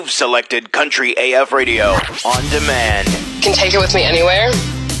Selected Country AF Radio on demand. Can take it with me anywhere.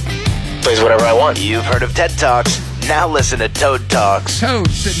 Plays whatever I want. You've heard of TED Talks. Now listen to Toad Talks. Toad,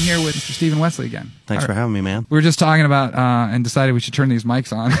 sitting here with Mr. Stephen Wesley again. Thanks for having me, man. We were just talking about, and decided we should turn these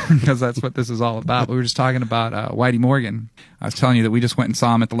mics on because that's what this is all about. We were just talking about Whitey Morgan. I was telling you that we just went and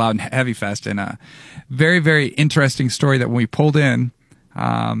saw him at the Loud and Heavy Fest, and a very, very interesting story that when we pulled in,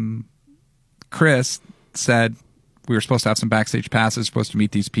 Chris said we were supposed to have some backstage passes, supposed to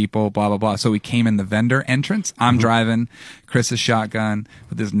meet these people, blah, blah, blah. So we came in the vendor entrance. I'm driving, Chris is shotgun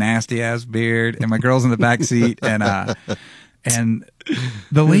with this nasty-ass beard, and my girl's in the back seat, and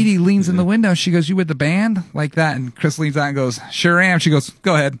the lady leans in the window. She goes, "You with the band?" Like that. And Chris leans out and goes, "Sure am." She goes,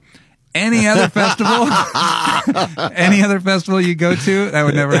 "Go ahead. Any other festival, any other festival you go to, that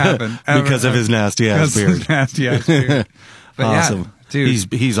would never happen." Ever. Because of his nasty-ass beard. His nasty-ass beard. But awesome. Yeah,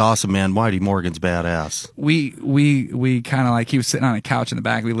 dude. He's awesome, man. Whitey Morgan's badass. We kind of like, he was sitting on a couch in the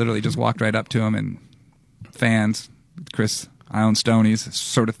back. We literally just walked right up to him, and fans, Chris, I own Stonies,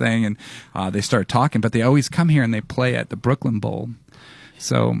 sort of thing, and they started talking. But they always come here and they play at the Brooklyn Bowl.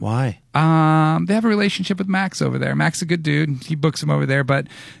 So why? They have a relationship with Max over there. Max is a good dude. He books him over there. But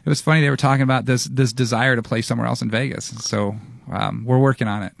it was funny, they were talking about this desire to play somewhere else in Vegas. So we're working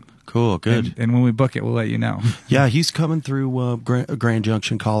on it. Cool, good. And when we book it, we'll let you know. Yeah, he's coming through Grand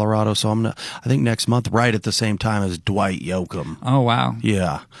Junction, Colorado. So I think next month, right at the same time as Dwight Yoakam. Oh, wow.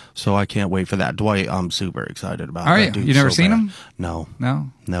 Yeah, so I can't wait for that. Dwight, I'm super excited about. Are that you? You never seen him? No. No?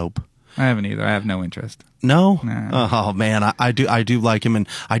 Nope. I haven't either. I have no interest. No? Nah. Oh man, I do like him, and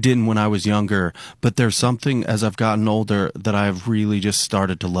I didn't when I was younger, but there's something as I've gotten older that I've really just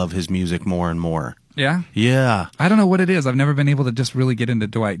started to love his music more and more. Yeah? Yeah. I don't know what it is. I've never been able to just really get into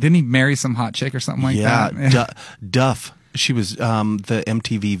Dwight. Didn't he marry some hot chick or something like that? Yeah, Duff. She was the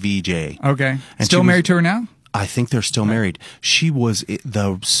MTV VJ. Okay. And Still married to her now? I think they're still married. She was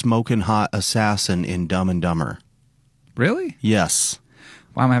the smoking hot assassin in Dumb and Dumber. Really? Yes.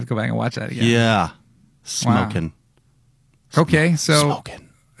 Well, I'm going to have to go back and watch that again. Yeah. Smoking. Wow. Okay, so... Smoking.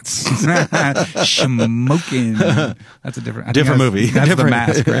 Smoking. That's a different movie. That's different. The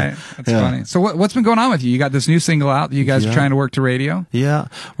Mask, right? That's funny. So what's been going on with you? You got this new single out that you guys are trying to work to radio? Yeah,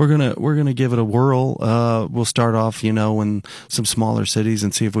 we're gonna give it a whirl. We'll start off, in some smaller cities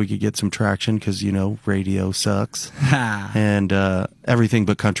and see if we could get some traction because radio sucks and everything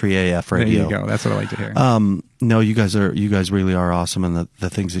but country AF radio. There you go. That's what I like to hear. No, you guys really are awesome, and the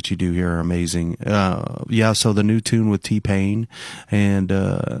things that you do here are amazing. So the new tune with T-Pain, and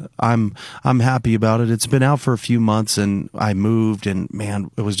I'm happy about it. It's been out for a few months, and I moved, and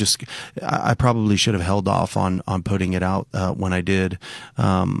man, it was just I probably should have held off on putting it out when I did.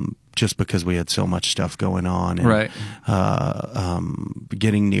 Just because we had so much stuff going on, and, right?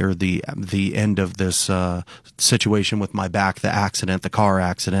 Getting near the end of this situation with my back, the car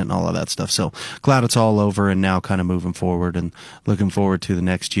accident, and all of that stuff. So glad it's all over, and now kind of moving forward and looking forward to the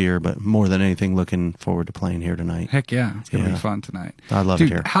next year. But more than anything, looking forward to playing here tonight. Heck yeah, it's gonna be fun tonight. I love it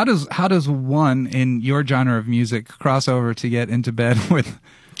here. How does one in your genre of music cross over to get into bed with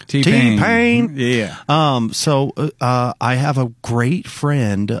T-Pain? Yeah. So I have a great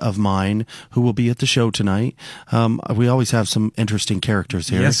friend of mine who will be at the show tonight. We always have some interesting characters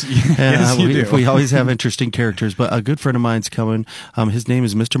here. Yes, yes you do. We always have interesting characters, but a good friend of mine's coming. His name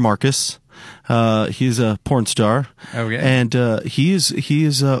is Mr. Marcus. He's a porn star. Okay. And he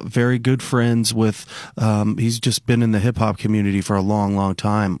is very good friends with. He's just been in the hip hop community for a long, long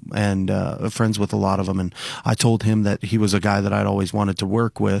time, and friends with a lot of them. And I told him that he was a guy that I'd always wanted to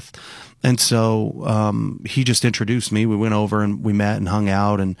work with. And so he just introduced me. We went over and we met and hung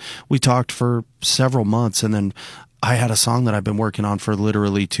out, and we talked for several months. And then I had a song that I've been working on for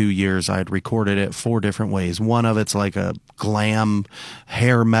literally 2 years. I had recorded it 4 different ways. One of it's like a glam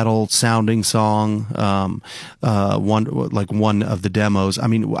hair metal sounding song. One of the demos. I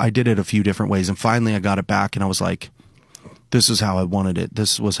mean, I did it a few different ways, and finally I got it back, and I was like, this is how I wanted it.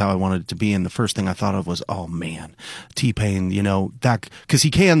 This was how I wanted it to be. And the first thing I thought of was, oh man, T-Pain, that, cause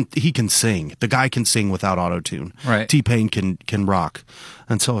he can sing. The guy can sing without auto-tune. Right. T-Pain can rock.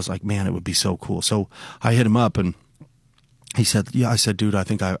 And so I was like, man, it would be so cool. So I hit him up, and he said, yeah. I said, dude, I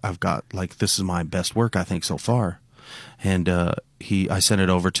think I've got, this is my best work, I think, so far. And I sent it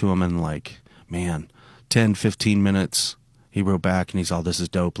over to him, and 10, 15 minutes, he wrote back, and he's all, this is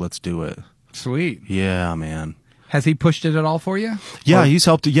dope, let's do it. Sweet. Yeah, man. Has he pushed it at all for you? Yeah, he's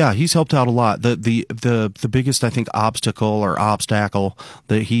helped out a lot. The biggest, I think, obstacle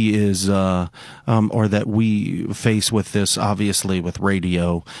that he is or that we face with this, obviously with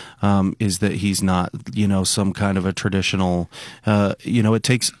radio, is that he's not, some kind of a traditional, it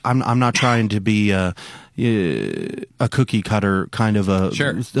takes, I'm not trying to be a cookie cutter kind of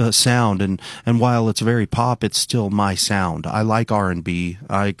a sound, and while it's very pop, it's still my sound. I like R&B.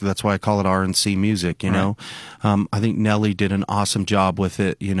 That's why I call it R&C music. You know, I think Nelly did an awesome job with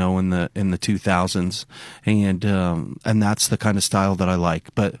it. You know, in the 2000s, and that's the kind of style that I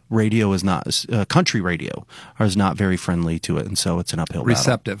like. But radio is not country radio is not very friendly to it, and so it's an uphill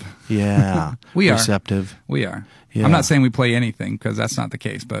receptive. battle. Yeah, we are receptive. We are. Yeah. I'm not saying we play anything because that's not the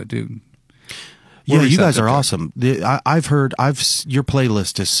case, but dude. Yeah, you guys are awesome. I've heard your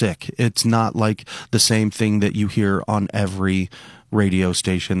playlist is sick. It's not like the same thing that you hear on every radio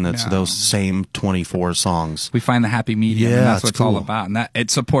station that's those same 24 songs. We find the happy medium, yeah, and that's what it's all cool. about. And that it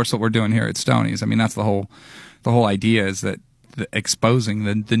supports what we're doing here at Stoney's. I mean, that's the whole idea is that exposing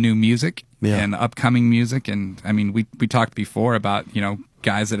the new music and the upcoming music. And I mean, we talked before about, you know,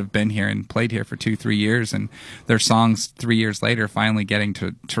 guys that have been here and played here for 2-3 years, and their songs 3 years later finally getting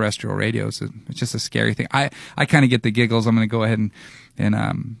to terrestrial radio. So it's just a scary thing. I kind of get the giggles. I'm going to go ahead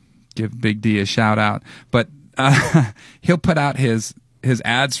and give Big D a shout out, but he'll put out his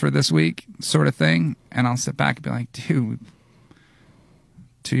ads for this week, sort of thing, and I'll sit back and be like, dude,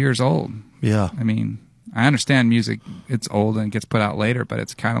 2 years old. Yeah, I mean, I understand music, it's old and it gets put out later, but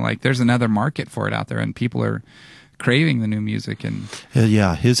it's kind of like there's another market for it out there, and people are craving the new music. And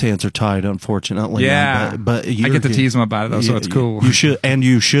yeah, his hands are tied, unfortunately. Yeah, but I get to tease him about it though, so it's cool. You should, and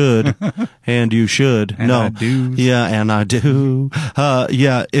you should, and you should. And no, I do. Yeah, and I do.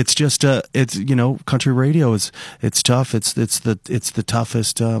 Yeah, it's just it's, you know, country radio it's tough. It's the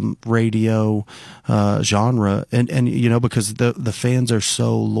toughest radio genre, and you know, because the fans are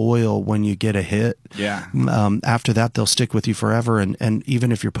so loyal when you get a hit. Yeah. After that, they'll stick with you forever, and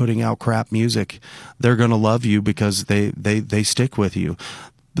even if you're putting out crap music, they're gonna love you because they stick with you.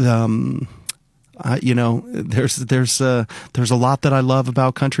 You know, there's a lot that I love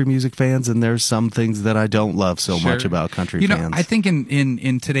about country music fans, and there's some things that I don't love so much about country fans. You know, I think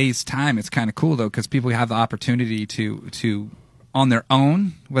in today's time, it's kind of cool though, because people have the opportunity to on their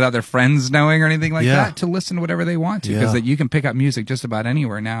own, without their friends knowing or anything like that, to listen to whatever they want to, because you can pick up music just about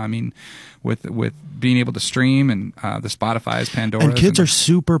anywhere now. I mean, with being able to stream and the Spotify's, Pandora, and kids are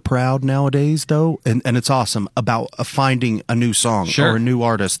super proud nowadays, though, and it's awesome about finding a new song or a new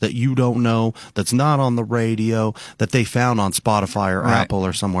artist that you don't know, that's not on the radio, that they found on Spotify or Apple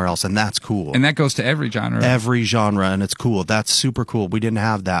or somewhere else, and that's cool. And that goes to every genre, and it's cool. That's super cool. We didn't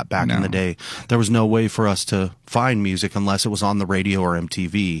have that back in the day. There was no way for us to find music unless it was on the radio or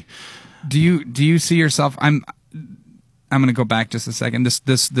MTV. Do you see yourself? I'm going to go back just a second.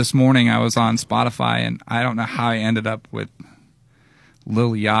 This morning I was on Spotify, and I don't know how I ended up with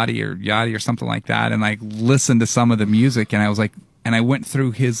Lil Yachty or something like that, and I listened to some of the music, and I was like, and I went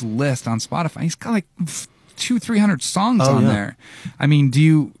through his list on Spotify. He's got like 200-300 songs on there. I mean,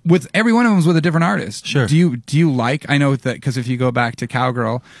 with every one of them is with a different artist. Sure. Do you like? I know that because if you go back to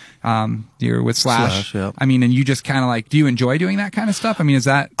Cowgirl, you're with Slash. I mean, and you just kind of like, do you enjoy doing that kind of stuff? I mean, is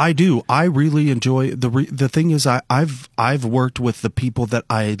that? I do. I really enjoy the thing is I've worked with the people that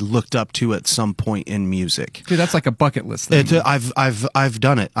I looked up to at some point in music. Dude, that's like a bucket list thing. I've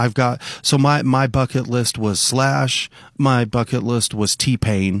done it. I've got, so my bucket list was Slash. My bucket list was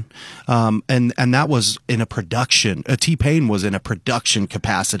T-Pain. And that was in a production. T-Pain was in a production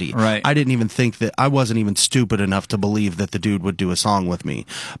capacity. Right. I didn't even think that, I wasn't even stupid enough to believe that the dude would do a song with me.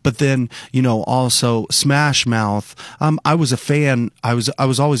 But then, you know, also Smash Mouth. I was a fan. I was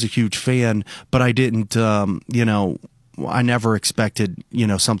always a huge fan, but I didn't, you know, I never expected, you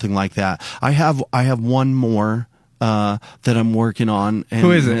know, something like that. I have one more that I'm working on. And,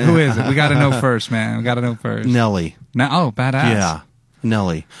 Who is it? We got to know first, man. We got to know first. Nelly. Oh, badass. Yeah.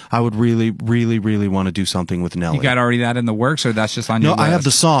 Nelly. I would really, really, really want to do something with Nelly. You got already that in the works, or that's just on your list? No, I have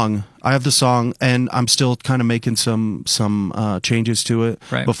the song, and I'm still kind of making some changes to it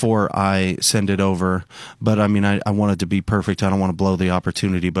before I send it over. But I mean, I want it to be perfect. I don't want to blow the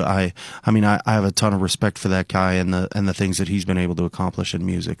opportunity, but I have a ton of respect for that guy and the things that he's been able to accomplish in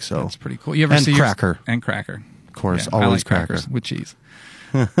music. So that's pretty cool. You ever see Cracker? And Cracker, of course, always always crackers with cheese.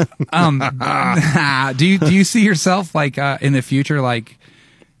 Do you see yourself like in the future, like,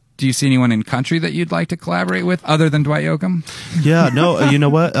 do you see anyone in country that you'd like to collaborate with other than Dwight Yoakam? Yeah, no, you know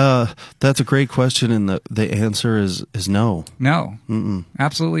what? That's a great question, and the answer is no. No.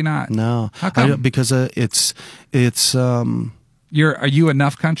 Absolutely not. No. How come? Because it's are you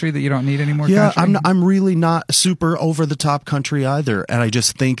enough country that you don't need any more country? Yeah, I'm really not super over the top country either, and I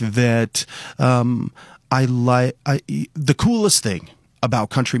just think that the coolest thing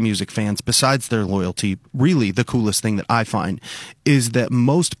about country music fans, besides their loyalty, really the coolest thing that I find is that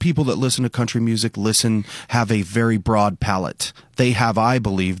most people that listen to country music have a very broad palette. they have, I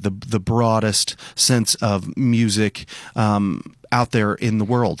believe, the broadest sense of music out there in the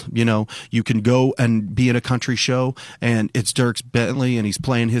world. You know, you can go and be at a country show and it's Dierks Bentley and he's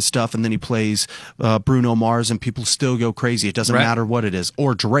playing his stuff, and then he plays Bruno Mars and people still go crazy. It doesn't matter what it is.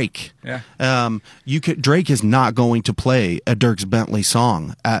 Or Drake. Yeah. Drake is not going to play a Dierks Bentley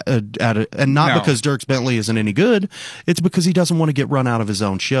song and not because Dierks Bentley isn't any good. It's because he doesn't want to get run out of his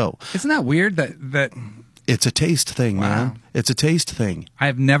own show. Isn't that weird that it's a taste thing, man. It's a taste thing.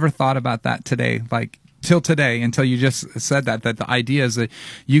 I've never thought about that today, like till today, until you just said that the idea is that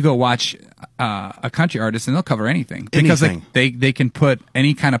you go watch a country artist and they'll cover anything because they can put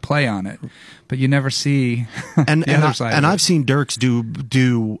any kind of play on it, but you never see the other side. And I've seen Dierks do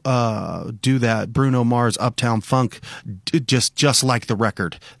that Bruno Mars Uptown Funk just like the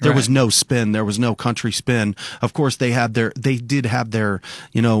record. There was no spin. There was no country spin. Of course, they did have their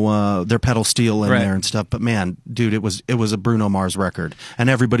their pedal steel in there and stuff. But man, dude, it was a Bruno Mars record, and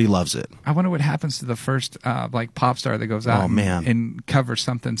everybody loves it. I wonder what happens to the first like pop star that goes out and covers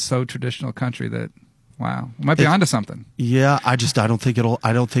something so traditional country that might be onto something. Yeah, I don't think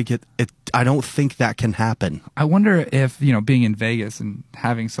that can happen. I wonder if, being in Vegas and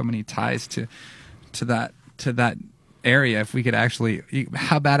having so many ties to that area, if we could actually,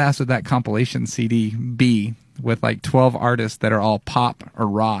 how badass would that compilation CD be with like 12 artists that are all pop or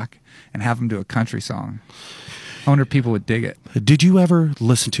rock and have them do a country song? I wonder if people would dig it. Did you ever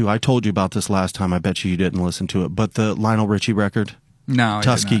listen to, I told you about this last time, I bet you didn't listen to it, but the Lionel Richie record? No.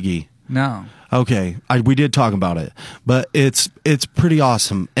 Tuskegee. No. Okay, we did talk about it, but it's pretty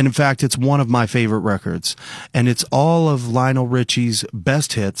awesome. And in fact, it's one of my favorite records. And it's all of Lionel Richie's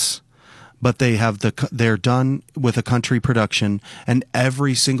best hits, but they're done with a country production, and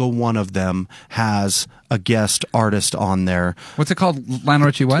every single one of them has a guest artist on there. What's it called? Lionel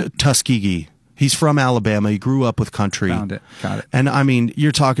Richie what? Tuskegee. He's from Alabama. He grew up with country. Found it. Got it. And I mean,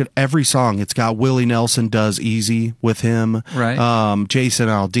 you're talking every song. It's got Willie Nelson does Easy with him. Right. Jason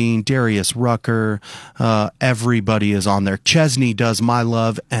Aldean, Darius Rucker. Everybody is on there. Chesney does My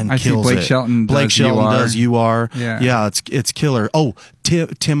Love and kills Blake it. Shelton Blake Shelton does You Are. Yeah. It's killer. Oh,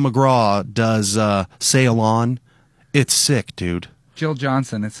 Tim McGraw does Sail On. It's sick, dude. Jill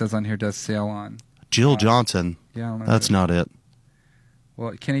Johnson, it says on here, does Sail On. Jill Johnson. Yeah, I don't know. That's not it.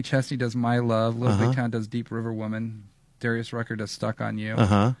 Well, Kenny Chesney does My Love. Little Big Town does Deep River Woman. Darius Rucker does Stuck on You.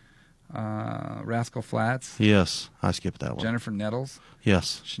 Rascal Flatts. Yes, I skipped that one. Jennifer Nettles.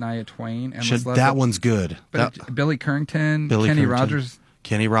 Yes. Shania Twain. That one's good. Billy Currington. Kenny Rogers.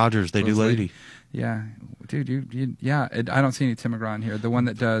 Kenny Rogers. They do Lady. Yeah. Dude, I don't see any Tim McGraw in here. The one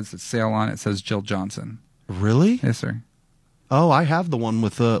that does Sail On, it says Jill Johnson. Really? Yes, sir. Oh, I have the one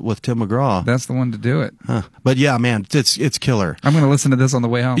with Tim McGraw. That's the one to do it. Huh. But yeah, man, it's killer. I'm going to listen to this on the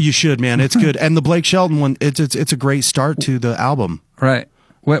way home. You should, man. It's good. And the Blake Shelton one, it's a great start to the album. Right.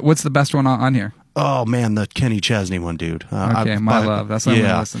 What's the best one on here? Oh man, the Kenny Chesney one, dude. Okay, My Love. That's what I'm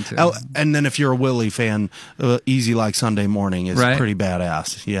going to listen to. Oh, and then if you're a Willie fan, Easy Like Sunday Morning is pretty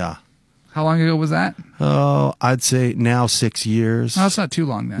badass. Yeah. How long ago was that? Oh, I'd say now 6 years. No, it's not too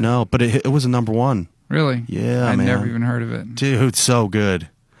long then. No, but it was a number one. Really? Yeah, I'd man. never even heard of it. Dude, so good.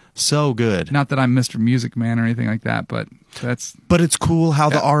 So good. Not that I'm Mr. Music Man or anything like that, but that's... But it's cool how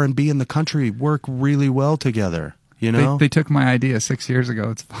the R&B and the country work really well together, you know? They took my idea 6 years ago.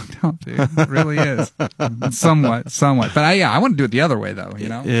 It's fucked up, dude. It really is. Somewhat. But I want to do it the other way, though, you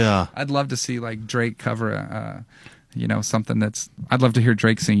know? Yeah. I'd love to see, like, Drake cover something that's... I'd love to hear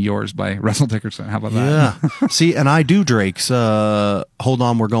Drake sing Yours by Russell Dickerson. How about that? Yeah. See, and I do Drake's Hold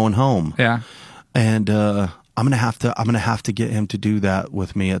On, We're Going Home. Yeah. And I'm gonna have to get him to do that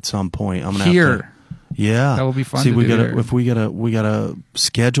with me at some point. I'm gonna have to, yeah, that will be fun. See, to we do gotta here. if we gotta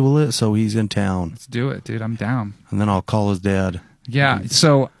schedule it so he's in town. Let's do it, dude. I'm down. And then I'll call his dad. Yeah.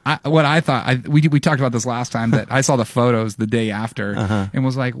 So what I thought, we talked about this last time, that I saw the photos the day after and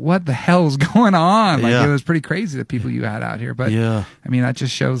was like, what the hell is going on? Like, it was pretty crazy, the people you had out here. But I mean, that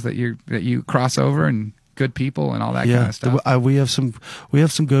just shows that you cross over and good people and all that kind of stuff. We have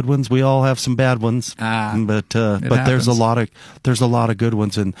some good ones. We all have some bad ones. But there's a lot of good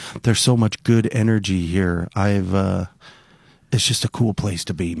ones, and there's so much good energy here. It's just a cool place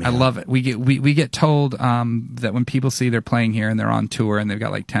to be, man. I love it. We get told that when people see they're playing here and they're on tour and they've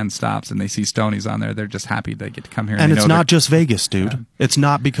got like 10 stops and they see Stoney's on there, they're just happy they get to come here. And it's not just Vegas, dude. Yeah. It's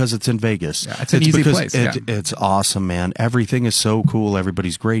not because it's in Vegas. Yeah, it's an easy place. It's awesome, man. Everything is so cool.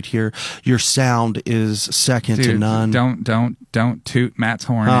 Everybody's great here. Your sound is second to none. Don't toot Matt's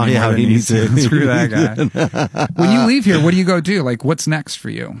horn. Oh yeah, he needs to. Screw that guy. When you leave here, what do you go do? Like, what's next for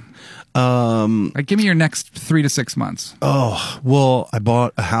you? Like, give me your next 3 to 6 months. Oh, Well, I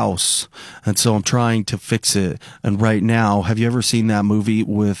bought a house, and so I'm trying to fix it. And right now, have you ever seen that movie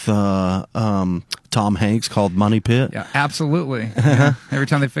with Tom Hanks called Money Pit? Yeah, absolutely. Yeah. Every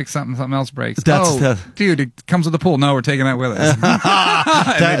time they fix something, something else breaks. That's dude, it comes with the pool. No, we're taking that with us.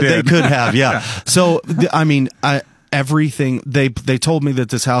 They could have, yeah. So, I mean, everything they told me that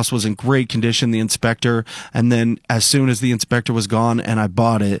this house was in great condition, the inspector, and then as soon as the inspector was gone and I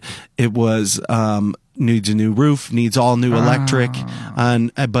bought it, it was needs a new roof, needs all new electric,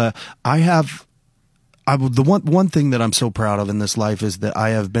 but the one thing that I'm so proud of in this life is that I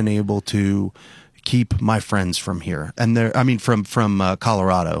have been able to keep my friends from here, and from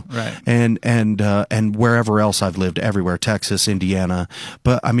Colorado, right, and wherever else I've lived, everywhere, Texas, Indiana.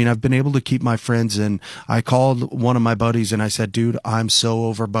 But I mean, I've been able to keep my friends, and I called one of my buddies and I said, dude, I'm so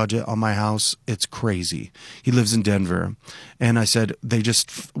over budget on my house, it's crazy. He lives in Denver, and I said,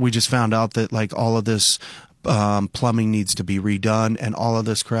 we just found out that like all of this plumbing needs to be redone and all of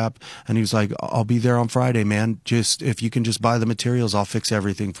this crap. And he was like, I'll be there on Friday, man. Just if you can just buy the materials, I'll fix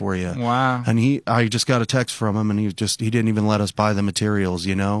everything for you. Wow. And I just got a text from him, and he didn't even let us buy the materials,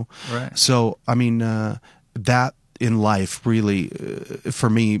 you know? Right. So, I mean, that in life really,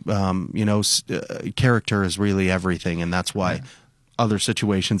 for me, character is really everything. And that's why other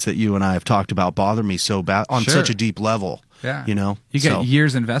situations that you and I have talked about bother me so bad on such a deep level. Yeah. You know? You get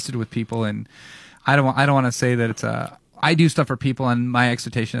years invested with people, and I don't want to say that it's I do stuff for people, and my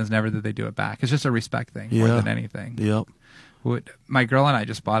expectation is never that they do it back. It's just a respect thing more than anything. Yep. My girl and I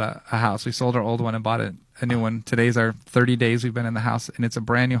just bought a house. We sold our old one and bought a new one. Today's our 30 days we've been in the house, and it's a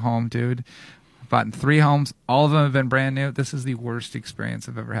brand new home, dude. I've bought in 3 homes. All of them have been brand new. This is the worst experience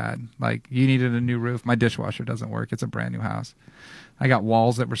I've ever had. Like, you needed a new roof. My dishwasher doesn't work. It's a brand new house. I got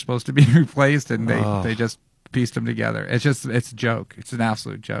walls that were supposed to be replaced, and they just pieced them together. It's a joke. It's an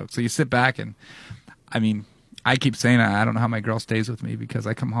absolute joke. So you sit back, and I mean, I keep saying I don't know how my girl stays with me, because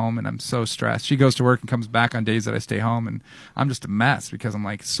I come home and I'm so stressed. She goes to work and comes back on days that I stay home, and I'm just a mess because I'm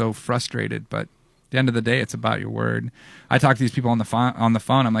like so frustrated. But at the end of the day, it's about your word. I talk to these people on the phone.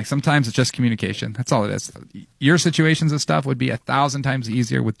 I'm like, sometimes it's just communication. That's all it is. Your situations and stuff would be 1,000 times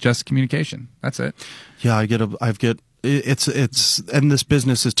easier with just communication. That's it. Yeah, it's and this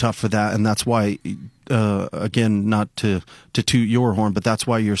business is tough for that, and that's why again, not to toot your horn, but that's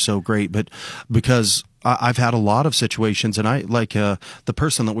why you're so great. But because I've had a lot of situations, and I like the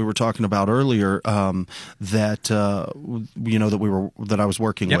person that we were talking about earlier, that I was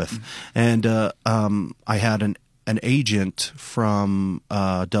working with, and I had an agent from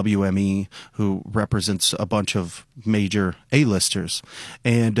WME who represents a bunch of major A-listers,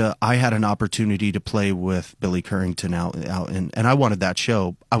 and I had an opportunity to play with Billy Currington out and I wanted that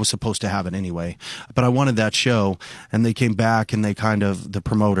show. I was supposed to have it anyway, but I wanted that show, and they came back and they the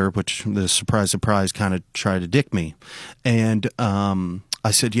promoter, which the surprise kind of tried to dick me, and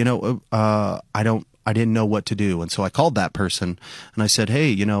I said, I didn't know what to do, and so I called that person and I said,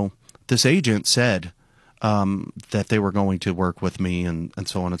 hey, this agent said that they were going to work with me and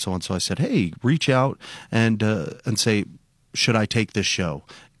so on and so on. So I said, hey, reach out and say, should I take this show?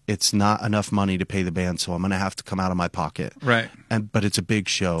 It's not enough money to pay the band, so I'm going to have to come out of my pocket. Right. But it's a big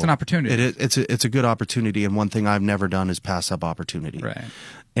show. It's an opportunity. It's a good opportunity, and one thing I've never done is pass up opportunity. Right.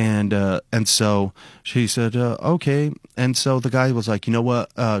 And so she said, okay. And so the guy was like, you know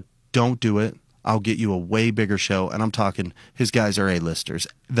what? Don't do it. I'll get you a way bigger show. And I'm talking, his guys are A-listers,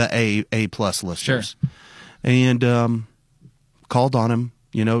 the A-plus listers. Sure. And called on him,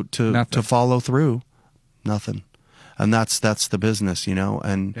 to follow through. Nothing. And that's the business,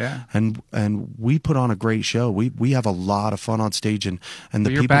 and we put on a great show. We have a lot of fun on stage, and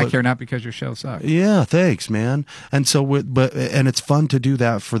the you're people back here not because your show sucks. Yeah, thanks, man. And so, and it's fun to do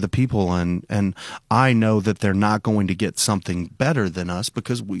that for the people, and I know that they're not going to get something better than us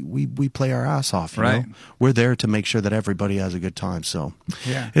because we play our ass off. You know? We're there to make sure that everybody has a good time. So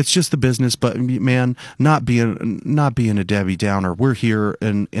it's just the business. But man, not being a Debbie Downer. We're here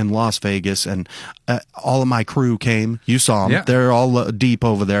in Las Vegas, and all of my crew came. You saw them. Yeah. They're all deep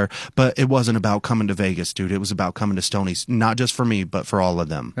over there. But it wasn't about coming to Vegas, dude. It was about coming to Stoney's. Not just for me, but for all of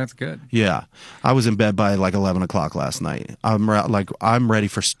them. That's good. Yeah. I was in bed by like 11 o'clock last night. I'm ready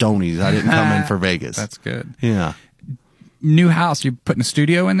for Stoney's. I didn't come in for Vegas. That's good. Yeah. New house, you putting a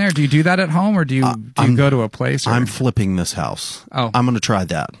studio in there? Do you do that at home, or do you go to a place? I'm flipping this house. Oh. I'm going to try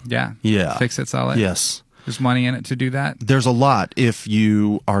that. Yeah. Yeah. Fix it, sell it? Yes. There's money in it to do that? There's a lot if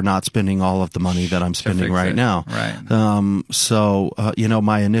you are not spending all of the money that I'm spending right now. Right. So,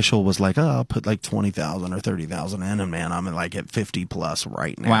 my initial was like, I'll put like 20,000 or 30,000 in, and man, I'm like at 50 plus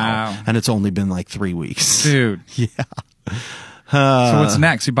right now. Wow. And it's only been like 3 weeks. Dude. Yeah. So what's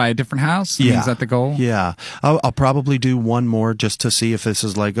next? You buy a different house? I mean, is that the goal? Yeah. I'll probably do one more just to see if this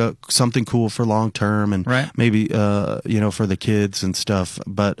is like something cool for long term and maybe, for the kids and stuff.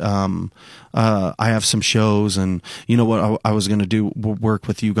 But I have some shows, and you know what I was going to do work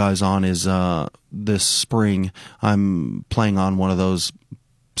with you guys on is this spring I'm playing on one of those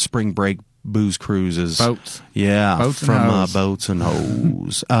spring break booze cruises. Boats. Yeah. Boats and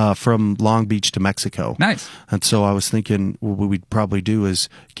hose. From Long Beach to Mexico. Nice. And so I was thinking what we'd probably do is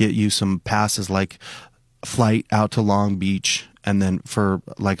get you some passes, like a flight out to Long Beach, and then for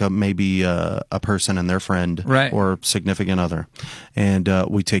like maybe a person and their friend or significant other. And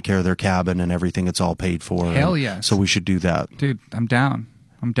we take care of their cabin and everything. It's all paid for. Hell yes. So we should do that. Dude, I'm down.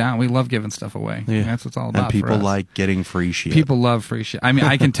 We love giving stuff away. Yeah. That's what it's all about. And people for us. like getting free shit. People love free shit. I mean,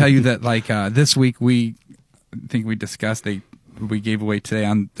 I can tell you that like this week we discussed we gave away today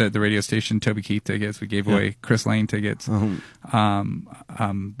on the radio station Toby Keith tickets. We gave away Chris Lane tickets.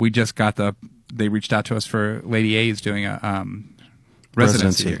 We just got they reached out to us for Lady A's doing a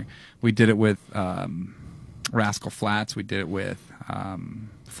residency here. We did it with Rascal Flatts. We did it with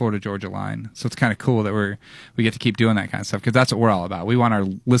Florida Georgia Line. So it's kind of cool that we get to keep doing that kind of stuff, because that's what we're all about. We want our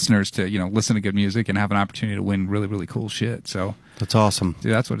listeners to listen to good music and have an opportunity to win really, really cool shit. So that's awesome.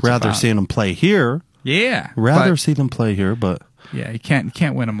 Dude, that's what it's rather about. seeing them play here. Yeah, see them play here, but yeah, you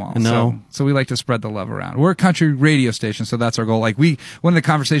can't win them all. No. So we like to spread the love around. We're a country radio station, so that's our goal. Like one of the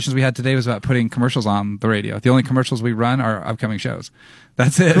conversations we had today was about putting commercials on the radio. The only commercials we run are upcoming shows.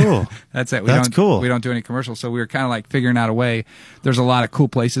 That's it. Cool. That's it. That's cool. We don't do any commercials. So we were kind of like figuring out a way. There's a lot of cool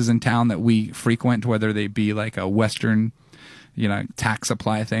places in town that we frequent, whether they be like a Western, tax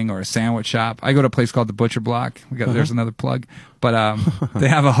supply thing or a sandwich shop. I go to a place called the Butcher Block. There's another plug, but they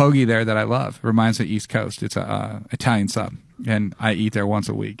have a hoagie there that I love. It reminds me of East Coast. It's a Italian sub, and I eat there once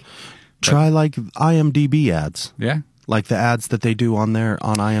a week. Try like IMDb ads. Yeah. Like the ads that they do on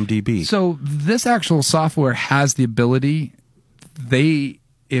IMDb. So this actual software has the ability,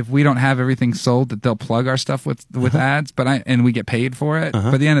 if we don't have everything sold, that they'll plug our stuff with ads, and we get paid for it.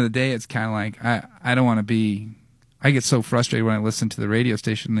 But at the end of the day, it's kind of like I don't want to be. I get so frustrated when I listen to the radio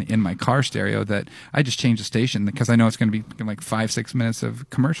station in my car stereo that I just change the station because I know it's going to be like 5-6 minutes of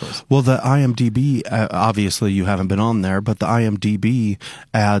commercials. Well, the IMDb, obviously you haven't been on there, but the IMDb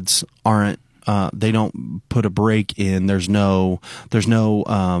ads aren't. They don't put a break in. There's no.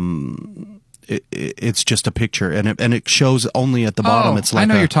 It's just a picture, and it shows only at the bottom. It's like I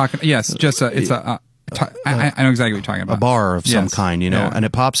know you're talking. Yes, just I know exactly what you're talking about. A bar of some kind, and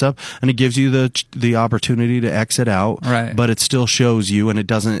it pops up and it gives you the opportunity to exit out, right? But it still shows you, and it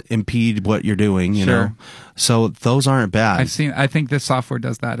doesn't impede what you're doing, you know. So those aren't bad. I think this software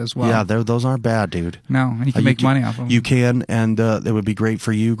does that as well. Yeah, those aren't bad, dude. No, and you can make money off of them. You can, and it would be great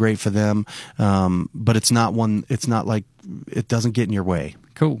for you, great for them. But it's not like it doesn't get in your way.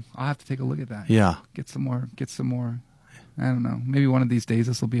 Cool. I'll have to take a look at that. Yeah. Get some more. I don't know. Maybe one of these days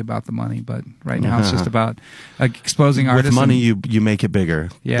this will be about the money, but right now it's just about exposing artists. With money, you make it bigger.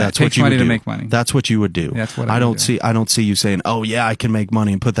 Yeah, that's it what takes you money would to do. make money. That's what you would do. That's what I don't see you saying, "Oh yeah, I can make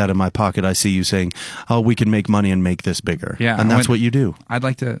money and put that in my pocket." I see you saying, "Oh, we can make money and make this bigger." Yeah, and that's what you do. I'd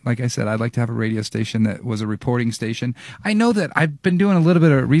like to, like I said, I'd like to have a radio station that was a reporting station. I know that I've been doing a little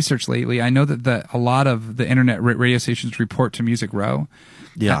bit of research lately. I know that a lot of the internet radio stations report to Music Row.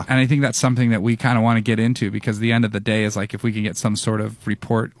 Yeah. And I think that's something that we kind of want to get into, because the end of the day is like if we can get some sort of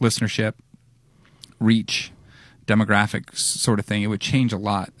report, listenership, reach, demographic sort of thing, it would change a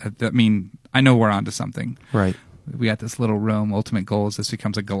lot. I mean, I know we're onto something. Right. We got this little room. Ultimate goal is this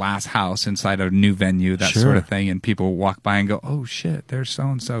becomes a glass house inside a new venue, that sort of thing. And people walk by and go, "Oh shit, there's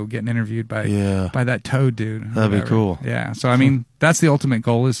so-and-so getting interviewed by that Toad dude." That'd be cool. Yeah. So, I mean, that's the ultimate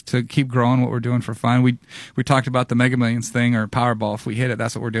goal, is to keep growing what we're doing for fun. We talked about the Mega Millions thing, or Powerball. If we hit it,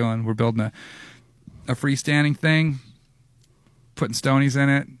 that's what we're doing. We're building a freestanding thing, putting Stonies in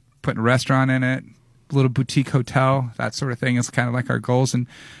it, putting a restaurant in it, a little boutique hotel, that sort of thing is kind of like our goals. And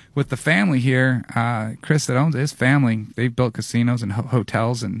with the family here, Chris that owns it, his family, they've built casinos and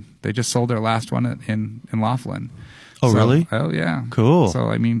hotels, and they just sold their last one in Laughlin. Oh, really? Oh, yeah. Cool. So,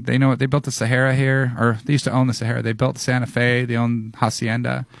 I mean, they know it. They built the Sahara here, or they used to own the Sahara. They built Santa Fe. They own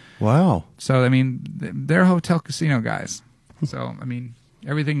Hacienda. Wow. So, I mean, they're hotel casino guys. So, I mean,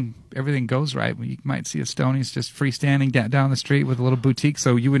 everything goes right. You might see a Stoney's just freestanding down the street with a little boutique,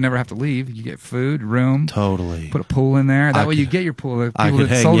 so you would never have to leave. You get food, room. Totally. Put a pool in there. That way you get your pool. The people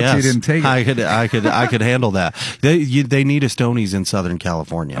that sold it to you didn't take it. I could handle that. They need a Stoney's in Southern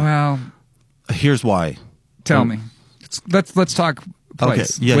California. Well, here's why. Tell me. Let's talk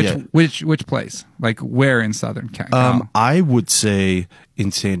place. Okay, yeah, Which place? Like where in Southern Cal? I would say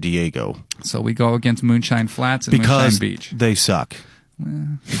in San Diego So we go against Moonshine Flats and because Moonshine Beach. they suck.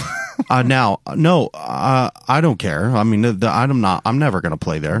 Now, no, I don't care. I mean, I'm never going to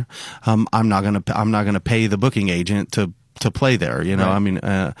play there. I'm not going to pay the booking agent to play there. You know, Right.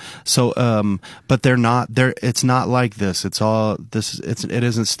 I mean, but they're not there. It's not like this. It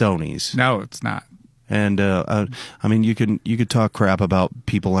isn't Stonies. No, it's not. And I mean, you could talk crap about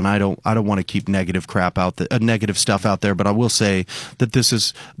people, and I don't want to keep negative crap negative stuff out there. But I will say that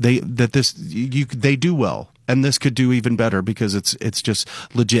they do well, and this could do even better because it's just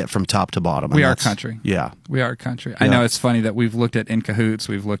legit from top to bottom. We are country. Yeah, We are country. I know it's funny that we've looked at In Cahoots.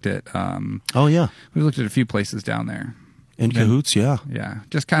 We've looked at oh yeah, we've looked at a few places down there. In Cahoots, yeah. Yeah,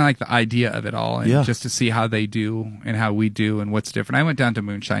 just kind of like the idea of it all, and just to see how they do and how we do and what's different. I went down to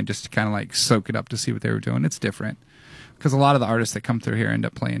Moonshine just to kind of like soak it up to see what they were doing. It's different because a lot of the artists that come through here end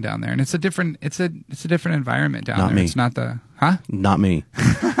up playing down there, and it's a different different environment down Not there. me. It's not the Not me.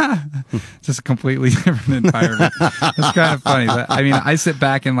 It's just a completely different environment. It's kind of funny, but I mean, I sit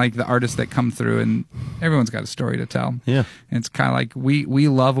back and like the artists that come through, and everyone's got a story to tell. Yeah. And it's kind of like we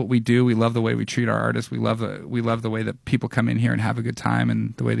love what we do. We love the way we treat our artists. We love the way that people come in here and have a good time,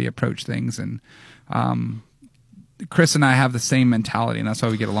 and the way they approach things. And Chris and I have the same mentality, and that's why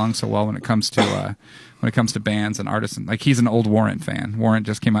we get along so well when it comes to bands and artists. And like, he's an old Warrant fan. Warrant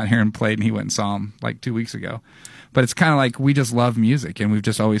just came out here and played, and he went and saw him like 2 weeks ago. But it's kind of like we just love music, and we've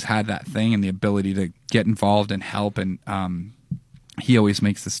just always had that thing and the ability to get involved and help. And he always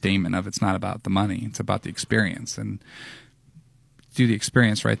makes the statement of it's not about the money, it's about the experience. And do the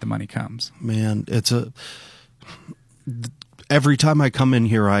experience right, the money comes. Man, every time I come in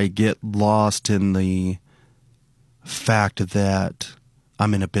here, I get lost in the fact that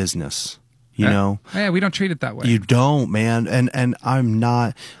I'm in a business. You know? Yeah, we don't treat it that way. You don't, man. And I'm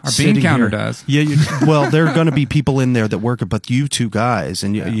not. Our sitting bean counter here. does. Yeah. Well, there are going to be people in there that work it, but you two guys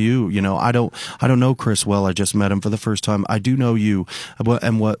and you know, I don't know Chris well. I just met him for the first time. I do know you.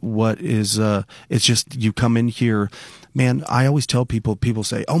 And what is, it's just, you come in here. Man, I always tell people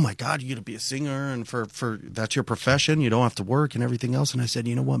say, "Oh my God, you're going to be a singer, and for that's your profession. You don't have to work and everything else." And I said,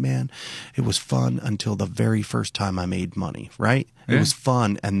 "You know what, man? It was fun until the very first time I made money. Right? Yeah. It was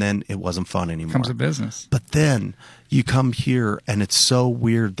fun, and then it wasn't fun anymore. Comes a business. But then you come here, and it's so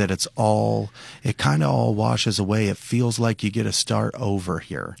weird that it kind of all washes away. It feels like you get to start over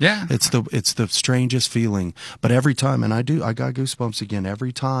here. Yeah, it's the strangest feeling. But every time, and I got goosebumps again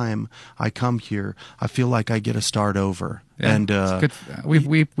every time I come here. I feel like I get to start over. Yeah, and it's good.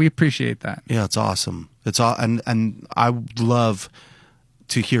 We appreciate that. Yeah, it's awesome. It's all, and I love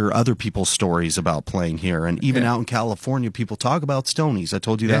to hear other people's stories about playing here, and even out in California, people talk about Stonies. I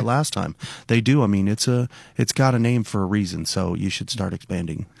told you that last time. They do. I mean, it's got a name for a reason. So you should start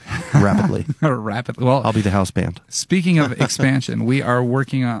expanding rapidly. Rapidly. Well, I'll be the house band. Speaking of expansion, we are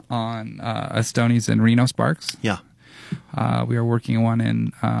working on a Stonies in Reno Sparks. Yeah. We are working on one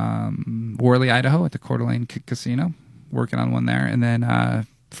in Worley, Idaho, at the Coeur d'Alene Casino. Working on one there, and then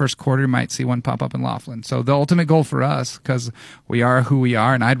first quarter might see one pop up in Laughlin. So the ultimate goal for us, because we are who we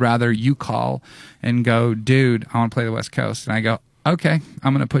are, and I'd rather you call and go, "Dude, I want to play the West Coast," and I go, "Okay,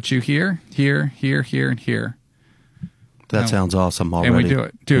 I'm going to put you here, here, here, here, and here." That sounds awesome already. And we do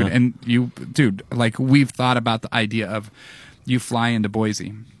it, dude. Yeah. And like we've thought about the idea of you fly into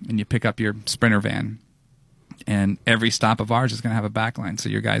Boise and you pick up your Sprinter van. And every stop of ours is going to have a backline. So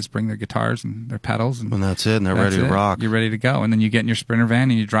your guys bring their guitars and their pedals. And that's it. And they're ready to rock. You're ready to go. And then you get in your Sprinter van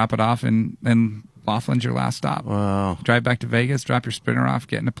and you drop it off, and Laughlin's your last stop. Wow. Drive back to Vegas, drop your Sprinter off,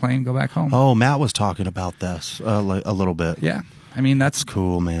 get in a plane, go back home. Oh, Matt was talking about this a little bit. Yeah. I mean, that's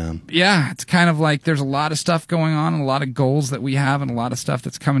cool, man. Yeah, it's kind of like there's a lot of stuff going on and a lot of goals that we have and a lot of stuff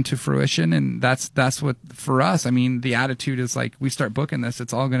that's coming to fruition. And that's what, for us, I mean, the attitude is like, we start booking this,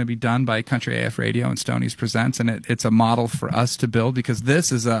 it's all going to be done by Country AF Radio and Stonies Presents. And it's a model for us to build, because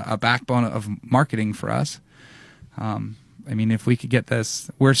this is a backbone of marketing for us. I mean, if we could get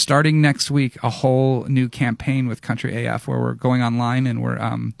this, we're starting next week a whole new campaign with Country AF where we're going online and we're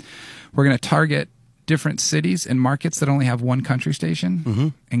going to target different cities and markets that only have one country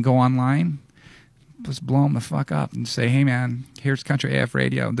station, and go online, just blow them the fuck up and say, "Hey man, here's Country AF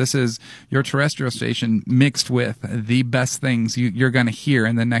Radio. This is your terrestrial station mixed with the best things you're going to hear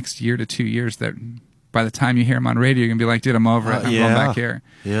in the next year to 2 years, that by the time you hear them on radio, you're going to be like, dude, I'm over it. I'm going back here."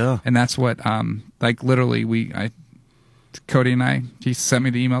 Yeah. And that's what, like literally Cody and I, he sent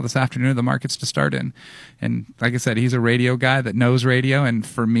me the email this afternoon of the markets to start in. And like I said, he's a radio guy that knows radio. And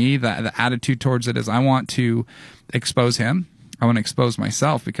for me, the attitude towards it is I want to expose him. I want to expose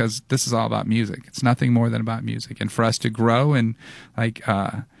myself because this is all about music. It's nothing more than about music. And for us to grow and like,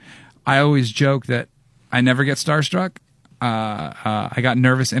 I always joke that I never get starstruck. I got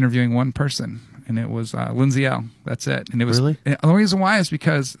nervous interviewing one person, and it was Lindsay L. That's it. And it was Really? the only reason why is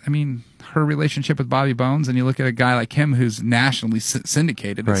because, I mean, her relationship with Bobby Bones, and you look at a guy like him who's nationally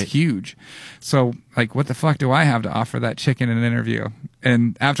syndicated, it's Right. huge. So, like, what the fuck do I have to offer that chick in an interview?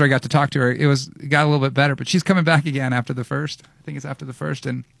 And after I got to talk to her, it got a little bit better. But she's coming back again after the first. I think it's after the first,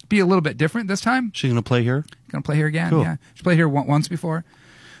 and be a little bit different this time. She gonna play here? Gonna play here again. Cool. Yeah, she played here once before.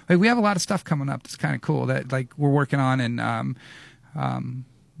 Like, we have a lot of stuff coming up that's kind of cool that like we're working on, and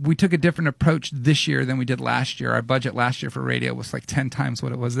we took a different approach this year than we did last year. Our budget last year for radio was like 10 times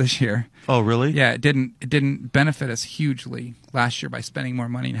what it was this year. Oh, really? Yeah, it didn't benefit us hugely last year by spending more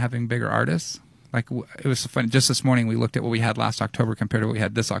money and having bigger artists. Like, it was so funny. Just this morning, we looked at what we had last October compared to what we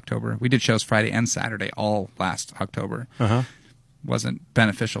had this October. We did shows Friday and Saturday all last October. Uh-huh. Wasn't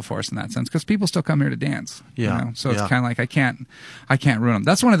beneficial for us in that sense because people still come here to dance. Yeah, You know? So it's yeah. kind of like I can't ruin them.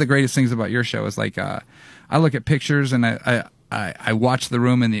 That's one of the greatest things about your show is like I look at pictures and I watch the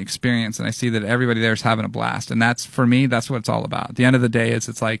room and the experience, and I see that everybody there is having a blast. And that's, for me, that's what it's all about. At the end of the day,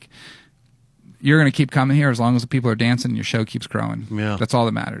 it's like you're going to keep coming here as long as the people are dancing and your show keeps growing. Yeah. That's all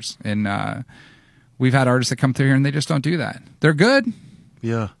that matters. And we've had artists that come through here and they just don't do that. They're good,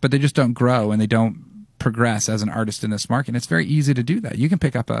 Yeah. but they just don't grow and they don't progress as an artist in this market. And it's very easy to do that. You can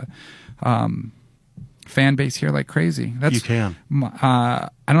pick up a fan base here like crazy. You can. I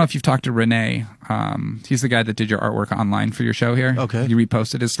don't know if you've talked to Renee. He's the guy that did your artwork online for your show here. Okay. You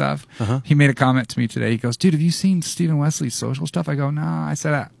reposted his stuff. Uh-huh. He made a comment to me today. He goes, dude, have you seen Stephen Wesley's social stuff? I go, no. I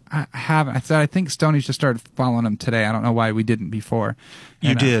said, I haven't. I said, I think Stoney's just started following him today. I don't know why we didn't before.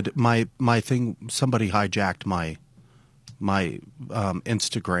 You And, did. My thing, somebody hijacked my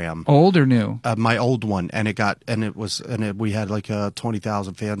Instagram. Old or new? My old one, and we had like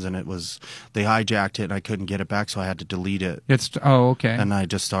 20,000 fans, and they hijacked it, and I couldn't get it back, so I had to delete it, Okay. and I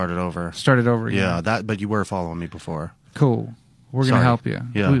just started over. Started over again. Yeah, but you were following me before. Cool. We're going to Sorry. help you.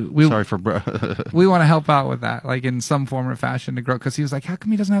 Yeah, sorry for. We want to help out with that, like in some form or fashion to grow. Because he was like, "How come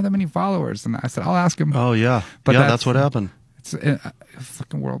he doesn't have that many followers?" And I said, "I'll ask him." Oh yeah, But yeah, that's what happened. It's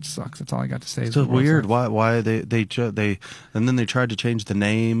fucking world sucks. That's all I got to say. It's so weird. Why they and then they tried to change the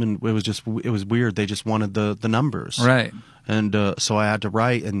name, and it was weird. They just wanted the numbers, Right. And so I had to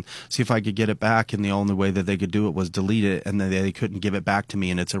write and see if I could get it back, and the only way that they could do it was delete it, and then they couldn't give it back to me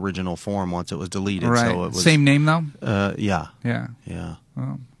in its original form once it was deleted. Right. So it was, Same name though. Yeah. Yeah. Yeah.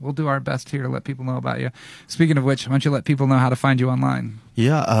 Well, we'll do our best here to let people know about you. Speaking of which, why don't you let people know how to find you online?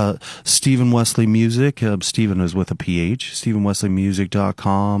 Yeah, Stephen Wesley Music. Stephen is with a PH.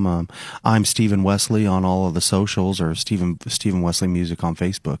 StephenWesleyMusic.com. I'm Stephen Wesley on all of the socials, or Stephen Wesley Music on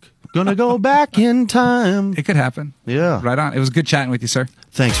Facebook. Gonna go back in time. It could happen. Yeah. Right on. It was good chatting with you, sir.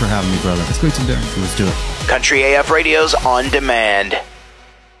 Thanks for having me, brother. Let's go eat some dinner. Let's do it. Country AF Radio's on demand.